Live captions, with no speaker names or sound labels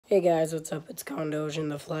Hey guys, what's up? It's Kondoge in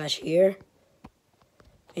the Flash here.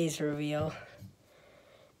 Face reveal.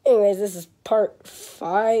 Anyways, this is part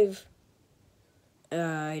 5.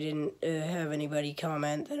 I didn't have anybody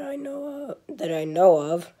comment that I know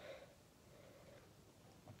of.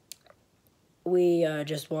 We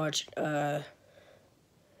just watched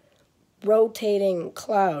rotating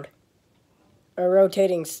cloud. A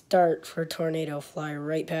rotating start for a tornado fly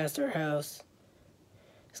right past our house.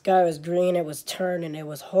 The sky was green, it was turning, it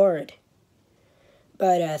was horrid.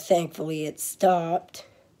 But thankfully it stopped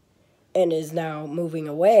and is now moving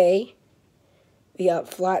away. We got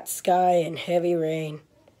flat sky and heavy rain.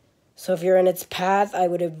 So if you're in its path, I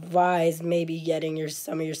would advise maybe getting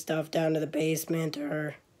some of your stuff down to the basement,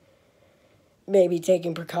 or maybe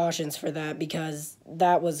taking precautions for that, because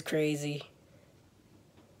that was crazy.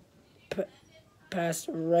 Passed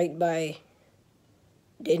right by.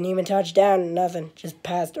 Didn't even touch down, nothing. Just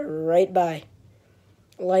passed right by.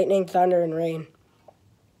 Lightning, thunder, and rain.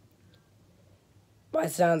 By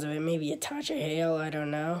sounds of it, maybe a touch of hail, I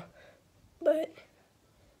don't know. But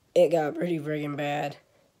it got pretty friggin' bad.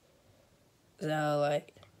 So,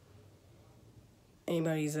 like,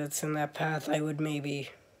 anybody that's in that path, I would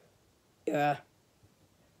maybe, I'd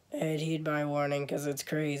heed my warning, because it's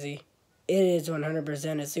crazy. It is 100% a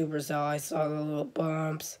supercell. I saw the little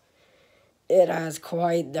bumps. It has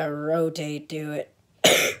quite the rotate to it.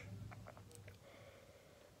 And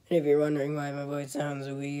if you're wondering why my voice sounds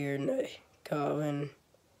weird and I coughing,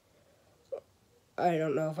 I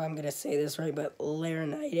don't know if I'm going to say this right, but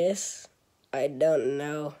laryngitis? I don't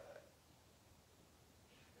know.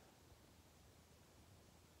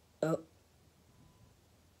 Oh.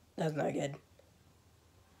 That's not good.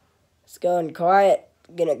 It's going quiet.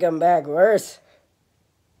 Gonna come back worse.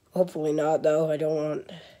 Hopefully not, though. I don't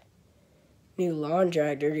want new lawn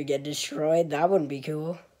tractor to get destroyed. That wouldn't be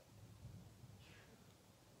cool.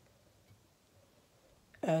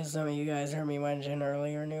 As some of you guys heard me mention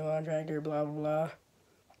earlier, new lawn tractor, blah, blah, blah.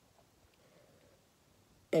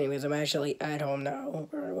 Anyways, I'm actually at home now,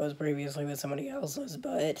 where I was previously with somebody else's,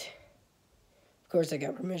 but of course I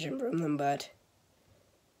got permission from them, but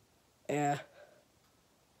yeah.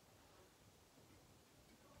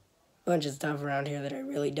 Bunch of stuff around here that I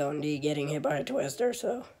really don't need getting hit by a twister,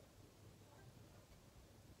 so.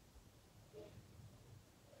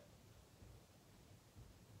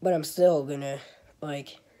 But I'm still gonna,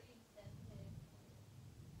 like,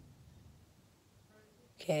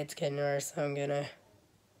 okay, it's getting worse, so I'm gonna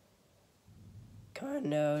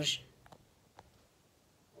Kondoge.